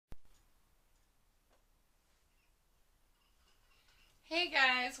Hey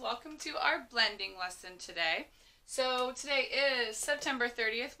guys, welcome to our blending lesson today. So today is September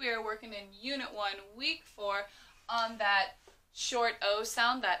 30th. We are working in Unit 1, Week 4 on that short O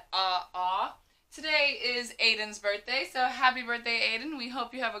sound, that ah. Today is Aiden's birthday, so happy birthday Aiden. We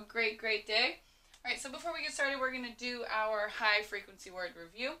hope you have a great day. Alright, so before we get started, we're going to do our high frequency word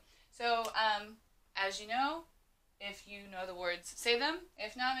review. So, as you know, if you know the words, say them.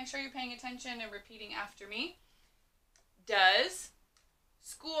 If not, make sure you're paying attention and repeating after me. Does,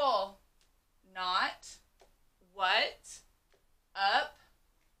 school, not, what, up,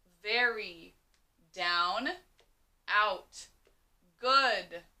 very, down, out,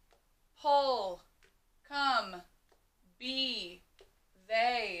 good, pull, come, be,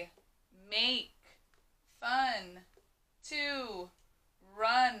 they, make, fun, to,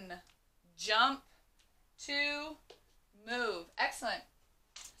 run, jump, to, move. Excellent.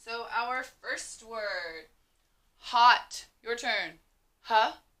 So our first word, hot. Your turn.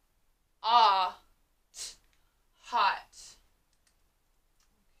 Huh, ah, t, hot.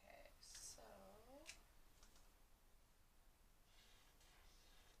 Okay, so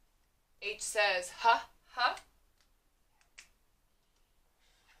H says huh, huh.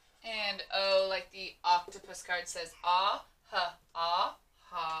 And O, like the octopus card, says ah, huh, ah,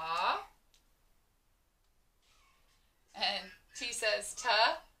 ha. And T says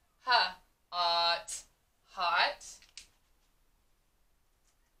ta, huh, ot, hot.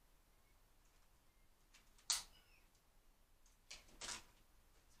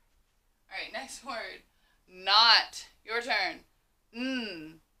 Alright, next word. Not. Your turn.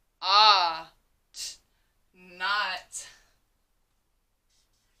 Ah, t, not.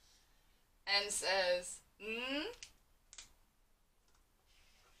 N says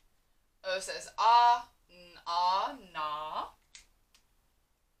O says ah, ah, na.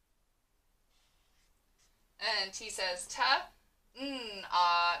 And T says ta,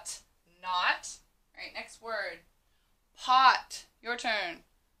 ot, not. Alright, next word. Pot. Your turn.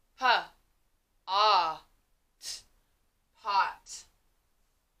 Pa, ah, t, pot.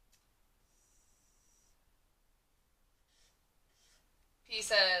 P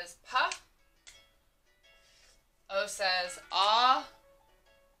says pa. O says ah.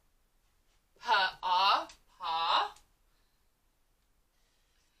 Pa, ah, pa.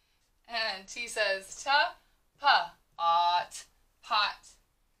 And T says ta, pa, ot, pot.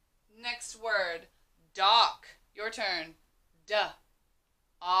 Next word. Dock. Your turn. Duh.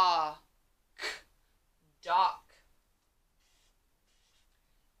 Ah, k, dock.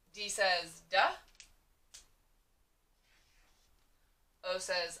 D says duh. O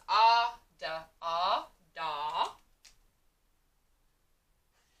says ah, duh, ah, da.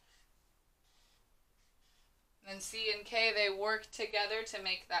 And C and K, they work together to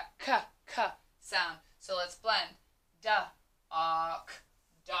make that k sound. So let's blend. Duh, k,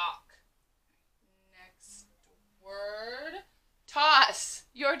 dock. Next word. Toss.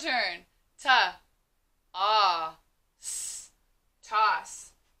 Your turn. Ta, ah, s,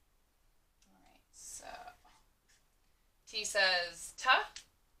 toss. Alright, so T says ta.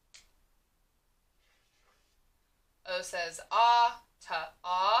 O says ah, ta,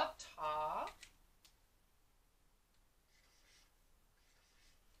 ah, ta.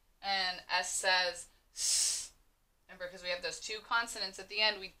 And S says s. Remember, because we have those two consonants at the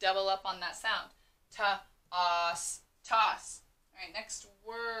end, we double up on that sound. Ta, s, toss. Alright, next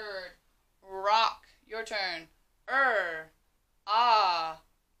word. Rock. Your turn. Ah,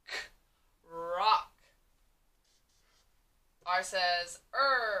 k, rock. R says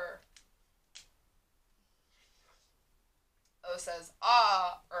O says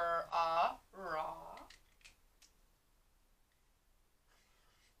ah, ah, raw.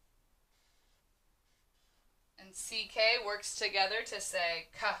 And CK works together to say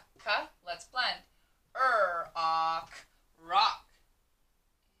ka. Let's blend. K, rock.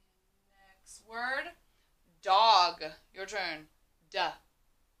 Next word. Dog. Your turn. Duh.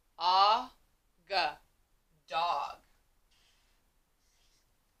 Ah, g, dog.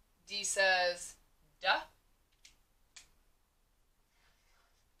 D says duh.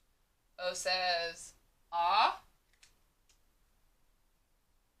 O says ah.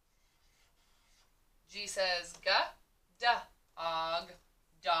 G says ga, duh, og,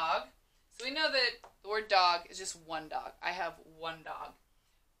 dog. So we know that the word dog is just one dog. I have one dog.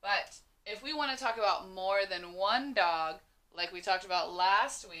 But if we want to talk about more than one dog, like we talked about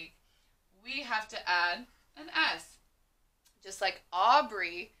last week, we have to add an S. Just like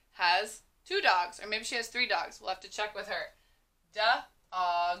Aubrey has 2 dogs, or maybe she has 3 dogs. We'll have to check with her.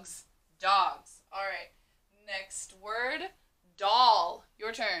 Dogs, dogs. All right. Next word, doll.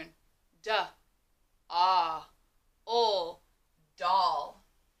 Your turn. Duh. Ah. Ol. doll.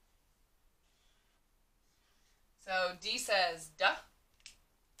 So D says duh.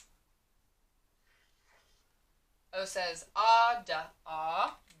 O says ah, duh,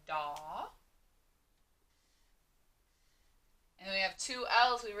 ah, daw. And then we have two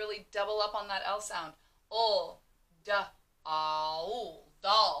L's. We really double up on that L sound. Ol, duh, owl,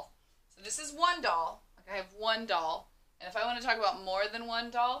 doll. So this is one doll. Like I have one doll. And if I want to talk about more than one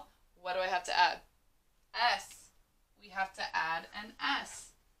doll, what do I have to add? S. We have to add an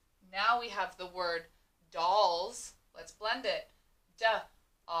S. Now we have the word dolls. Let's blend it. Duh,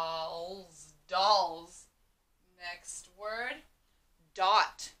 owls, dolls. Next word,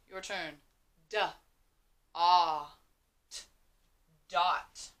 dot. Your turn. Duh, ah, t,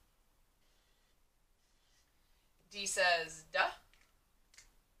 dot. D says duh.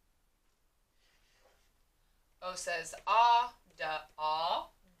 O says ah, duh, ah,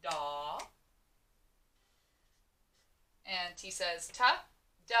 daw. And T says ta,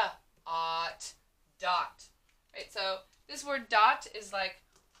 duh, ot, dot. Right, so this word dot is like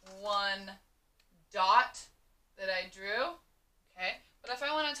one dot that I drew, okay? But if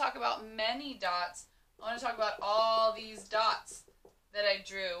I want to talk about many dots, I want to talk about all these dots that I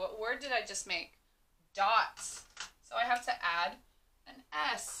drew. What word did I just make? Dots. So I have to add an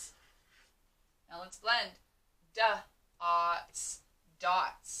S. Now let's blend. Duh, ots,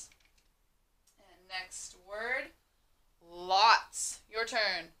 dots. And next word, lots. Your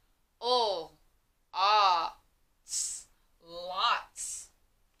turn. Ol, ah, ts, lots.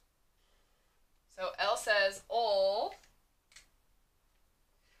 So L says ol.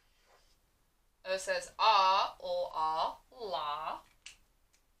 O says ah, ol, ah, la.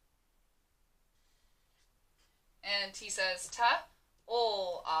 And T says ta,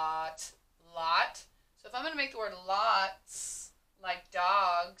 ol, ot, lot. So if I'm going to make the word lots, like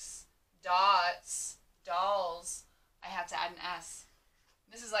dogs, dots, dolls, I have to add an S.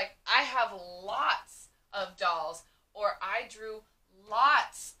 This is like, I have lots of dolls, or I drew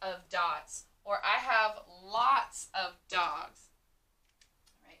lots of dots, or I have lots of dogs.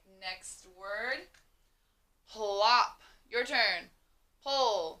 All right, next word, plop. Your turn.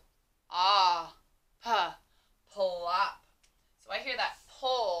 Pull, ah, puh, plop. So I hear that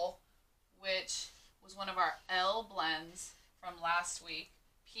pull, which was one of our L blends from last week.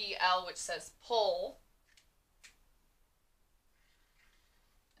 PL, which says pull.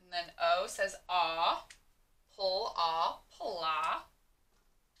 And then O says ah, pull, ah, pulla.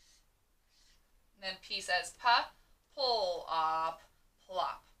 And then P says pa, pull, up,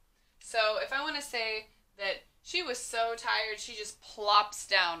 plop. So if I want to say that she was so tired, she just plops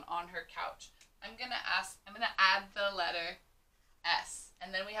down on her couch, I'm gonna add the letter S.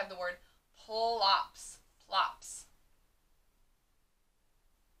 And then we have the word plops, plops.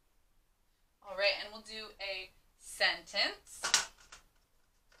 All right, and we'll do a sentence.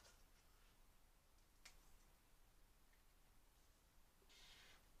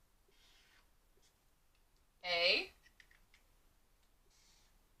 A.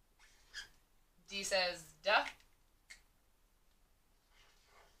 D says duh.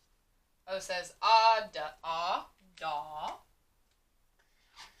 O says ah, duh, ah, daw.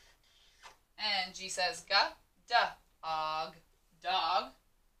 And G says ga, duh, og, dog.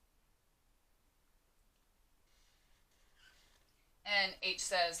 And H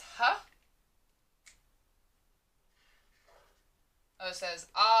says huh. O says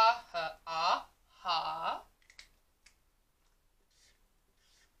ah, huh, ah, ha.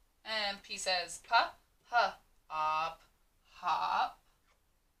 And P says pa, huh, op, hop.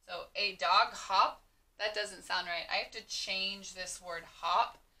 So a dog hop, that doesn't sound right. I have to change this word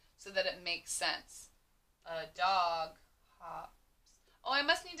hop so that it makes sense. A dog hops. Oh, I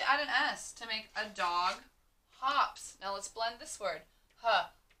must need to add an S to make a dog hops. Now let's blend this word. Huh,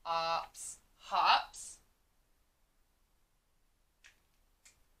 ops, hops.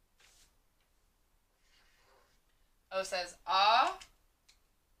 O says ah.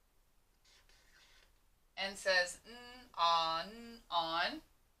 N says on.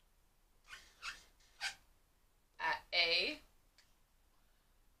 At A.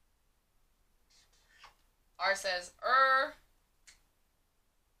 R says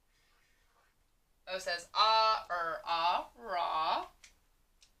O says ah, raw.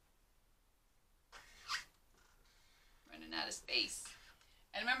 Running out of space.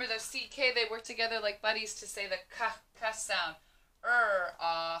 And remember those CK, they work together like buddies to say the k sound.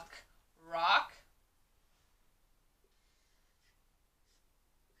 Rock.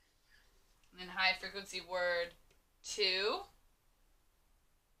 And then high frequency word 2.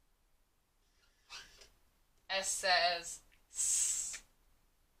 S says S.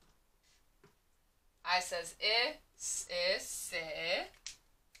 I says I, sit.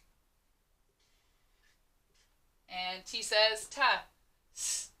 And T says ta,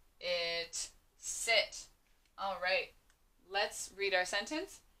 it, sit. All right, let's read our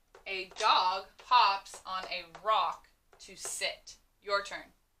sentence. A dog hops on a rock to sit. Your turn.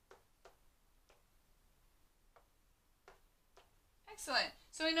 Excellent.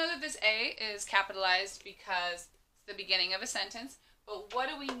 So we know that this A is capitalized because it's the beginning of a sentence, but what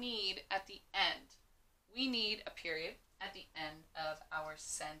do we need at the end? We need a period at the end of our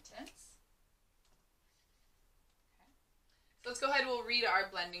sentence. Okay. So let's go ahead and we'll read our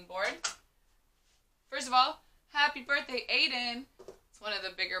blending board. First of all, happy birthday, Aiden. It's one of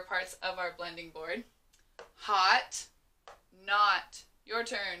the bigger parts of our blending board. Hot, not. Your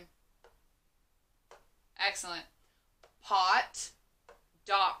turn. Excellent. Pot,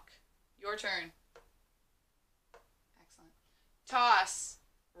 dock. Your turn. Excellent. Toss,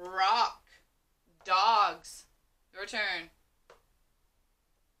 rock, dogs. Your turn.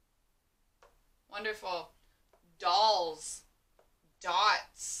 Wonderful. Dolls,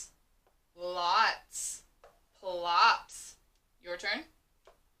 dots, lots, plops. Your turn.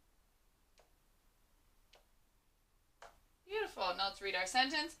 Beautiful. Now let's read our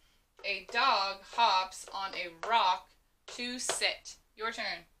sentence. A dog hops on a rock to sit. Your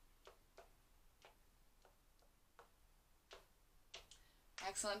turn.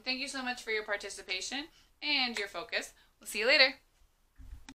 Excellent. Thank you so much for your participation and your focus. We'll see you later.